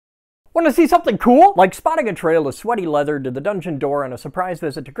Want to see something cool? Like spotting a trail of sweaty leather to the dungeon door on a surprise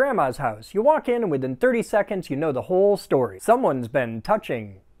visit to Grandma's house. You walk in and within 30 seconds you know the whole story. Someone's been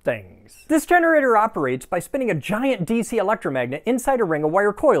touching things. This generator operates by spinning a giant DC electromagnet inside a ring of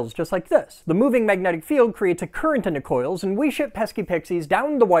wire coils just like this. The moving magnetic field creates a current in the coils, and we ship pesky pixies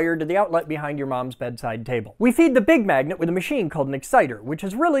down the wire to the outlet behind your mom's bedside table. We feed the big magnet with a machine called an exciter, which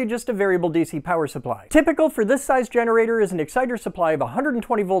is really just a variable DC power supply. Typical for this size generator is an exciter supply of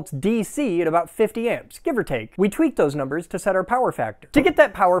 120 volts DC at about 50 amps, give or take. We tweak those numbers to set our power factor. To get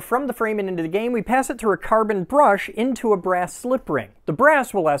that power from the frame and into the game, we pass it through a carbon brush into a brass slip ring. The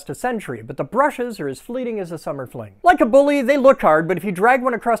brass will last a century, but the brushes are as fleeting as a summer fling. Like a bully, they look hard, but if you drag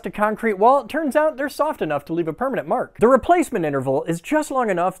one across a concrete wall, it turns out they're soft enough to leave a permanent mark. The replacement interval is just long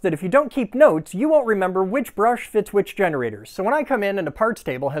enough that if you don't keep notes, you won't remember which brush fits which generator. So when I come in and a parts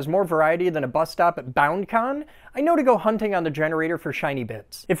table has more variety than a bus stop at BoundCon, I know to go hunting on the generator for shiny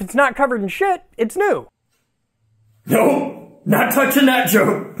bits. If it's not covered in shit, it's new. No! Not touching that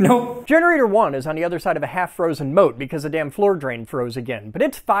joke! Nope. Generator 1 is on the other side of a half-frozen moat because the damn floor drain froze again, but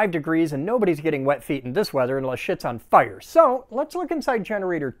it's 5 degrees and nobody's getting wet feet in this weather unless shit's on fire. So, let's look inside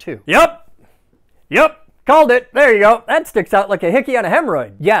Generator 2. Yep! Called it! There you go! That sticks out like a hickey on a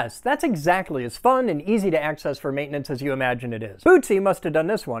hemorrhoid. Yes, that's exactly as fun and easy to access for maintenance as you imagine it is. Bootsy must have done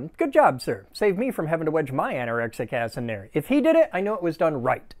this one. Good job, sir. Saved me from having to wedge my anorexic ass in there. If he did it, I know it was done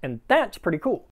right, and that's pretty cool.